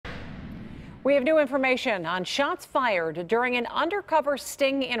We have new information on shots fired during an undercover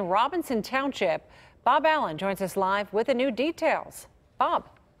sting in Robinson Township. Bob Allen joins us live with the new details. Bob.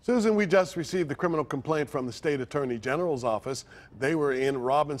 Susan, we just received the criminal complaint from the state attorney general's office. They were in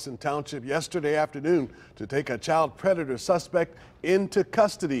Robinson Township yesterday afternoon to take a child predator suspect into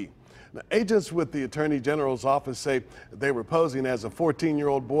custody. Now, agents with the attorney general's office say they were posing as a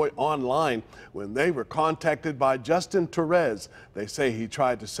 14-year-old boy online when they were contacted by Justin Torres. They say he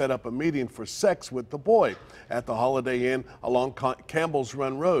tried to set up a meeting for sex with the boy at the Holiday Inn along Campbell's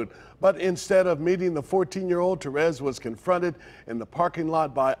Run Road. But instead of meeting the 14-year-old, Torres was confronted in the parking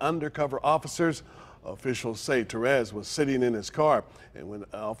lot by undercover officers. Officials say Torres was sitting in his car, and when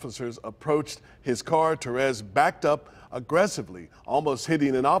officers approached his car, Torres backed up aggressively, almost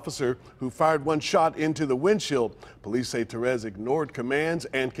hitting an officer who fired one shot into the windshield. Police say Torres ignored commands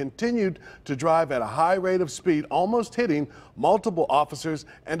and continued to drive at a high rate of speed, almost hitting multiple officers,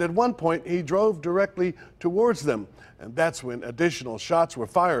 and at one point he drove directly towards them. And that's when additional shots were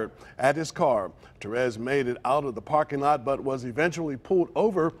fired at his car. Torres made it out of the parking lot but was eventually pulled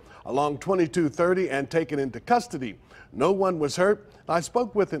over along 2230 and taken into custody. No one was hurt. I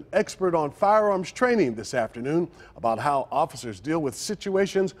spoke with an expert on firearms training this afternoon about how officers deal with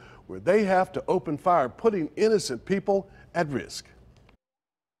situations where they have to open fire, putting innocent people at risk.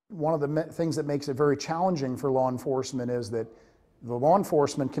 One of the things that makes it very challenging for law enforcement is that the law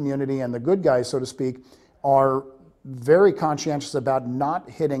enforcement community and the good guys, so to speak, are very conscientious about not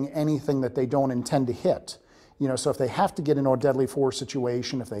hitting anything that they don't intend to hit. You know, so if they have to get into a deadly force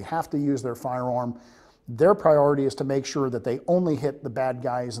situation, if they have to use their firearm, their priority is to make sure that they only hit the bad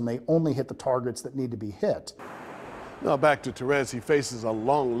guys and they only hit the targets that need to be hit. Now back to Torres. He faces a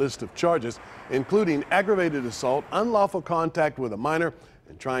long list of charges, including aggravated assault, unlawful contact with a minor,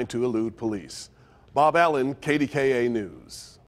 and trying to elude police. Bob Allen, KDKA News.